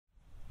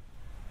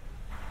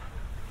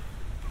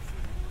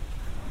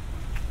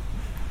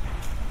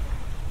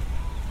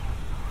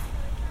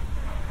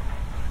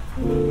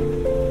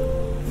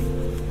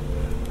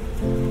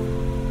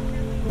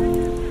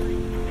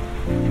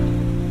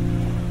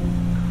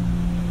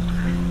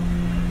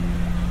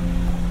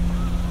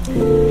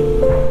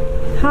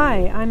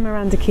Hi, I'm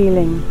Miranda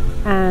Keeling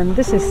and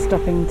this is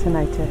Stopping to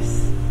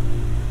Notice,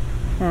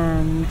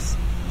 and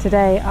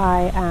today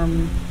I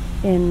am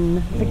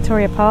in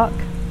Victoria Park,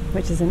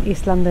 which is in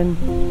East London,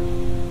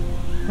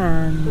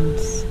 and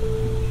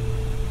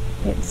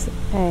it's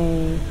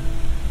a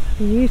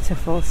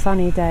beautiful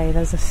sunny day.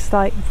 There's a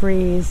slight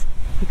breeze.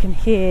 You can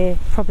hear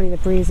probably the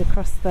breeze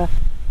across the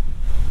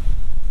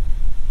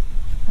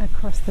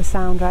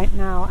sound right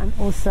now, and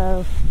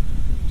also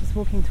just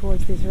walking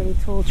towards these really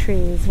tall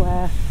trees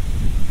where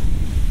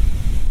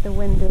the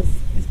wind is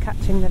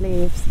catching the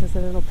leaves. There's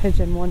a little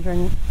pigeon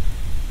wandering,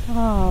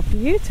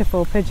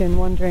 beautiful pigeon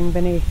wandering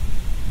beneath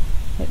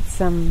its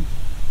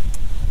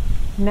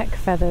neck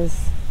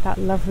feathers, that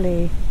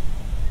lovely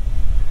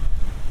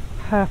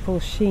purple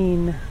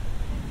sheen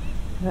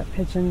that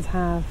pigeons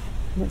have,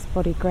 and its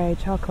body grey,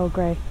 charcoal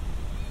grey.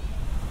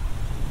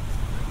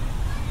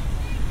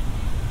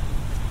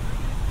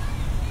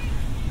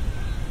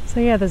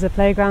 So yeah, there's a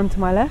playground to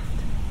my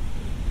left,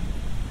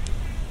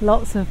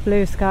 lots of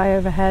blue sky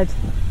overhead,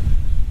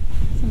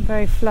 some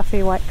very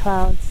fluffy white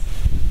clouds.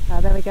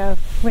 There we go,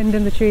 wind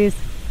in the trees.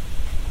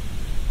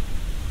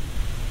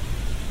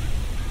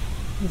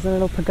 There's a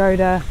little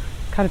pagoda,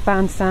 kind of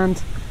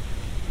bandstand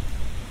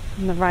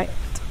on the right,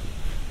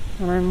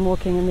 and I'm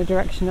walking in the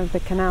direction of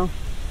the canal.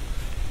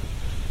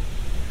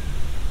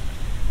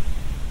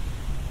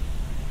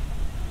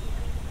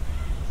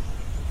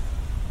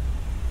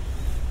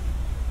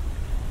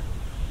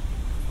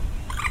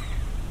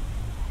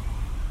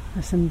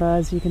 There's some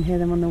birds, you can hear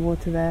them on the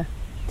water there.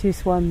 2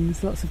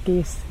 swans, lots of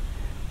geese,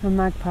 a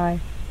magpie.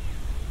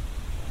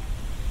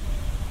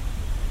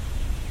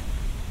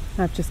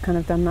 I've just kind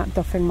of done that,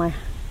 doffing my,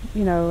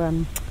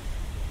 I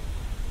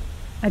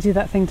do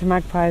that thing to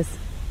magpies,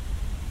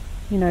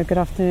 good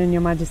afternoon,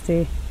 Your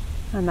Majesty,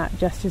 and that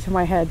gesture to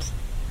my head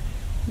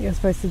that you're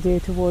supposed to do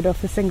to ward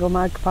off a single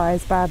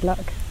magpie's bad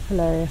luck.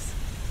 Hilarious.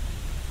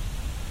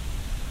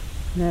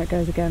 And there it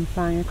goes again,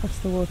 flying across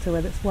the water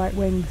with its white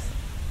wings.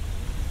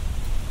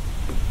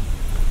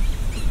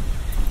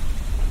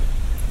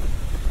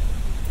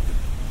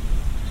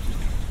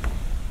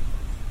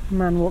 A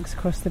man walks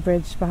across the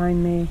bridge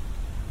behind me,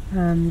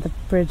 and the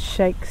bridge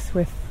shakes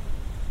with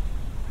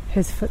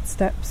his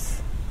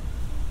footsteps,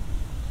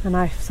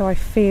 and so I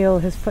feel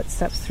his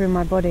footsteps through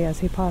my body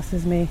as he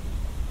passes me,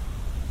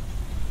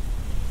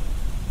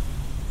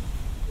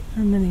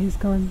 and then he's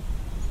gone.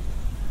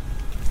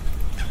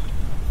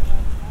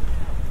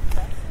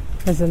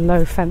 There's a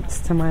low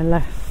fence to my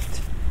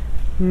left,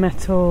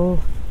 metal,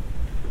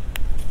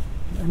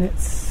 and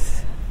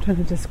it's I'm trying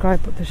to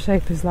describe what the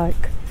shape is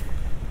like.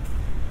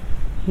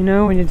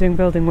 When you're doing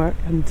building work,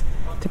 and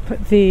to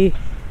put the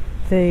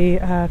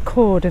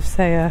cord of,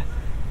 say, a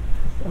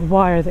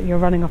wire that you're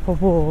running up a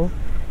wall,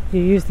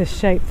 you use this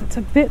shape that's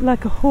a bit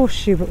like a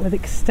horseshoe but with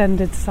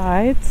extended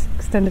sides,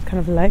 extended kind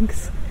of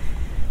legs,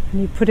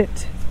 and you put it,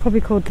 it's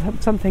probably called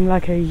something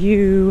like a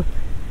U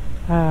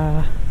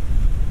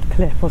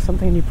clip or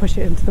something, and you push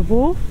it into the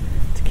wall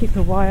to keep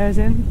the wires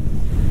in.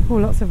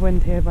 Lots of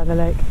wind here by the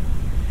lake.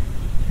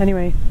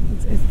 Anyway,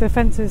 the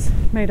fence is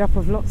made up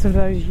of lots of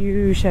those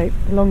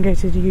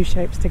elongated U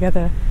shapes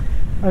together,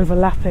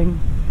 overlapping,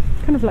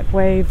 kind of like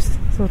waves,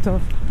 sort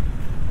of.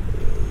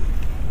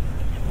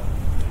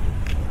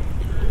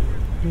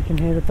 You can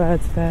hear the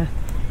birds there.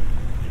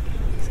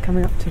 It's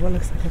coming up to what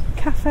looks like a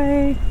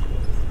cafe.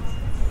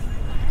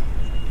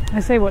 I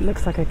say what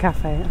looks like a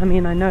cafe. I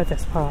mean, I know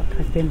this park.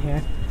 I've been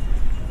here,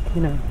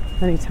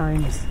 many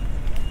times.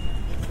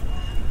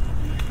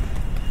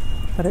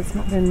 But it's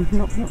not been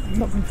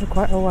for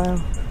quite a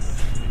while.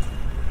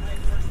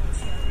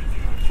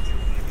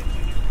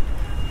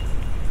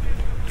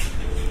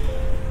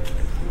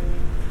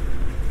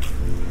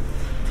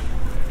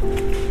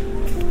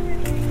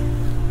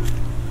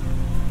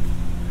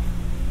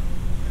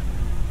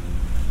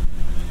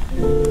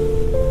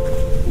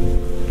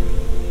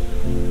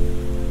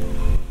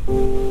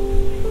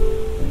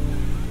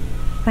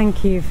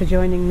 Thank you for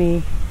joining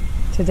me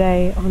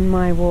today on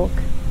my walk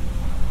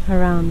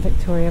around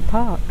Victoria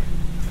Park.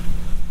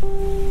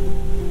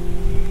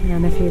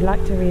 And if you'd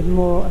like to read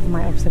more of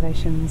my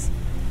observations,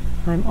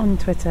 I'm on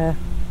Twitter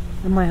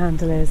and my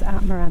handle is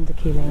 @Miranda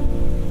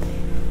Keeling.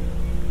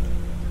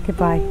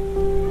 Goodbye.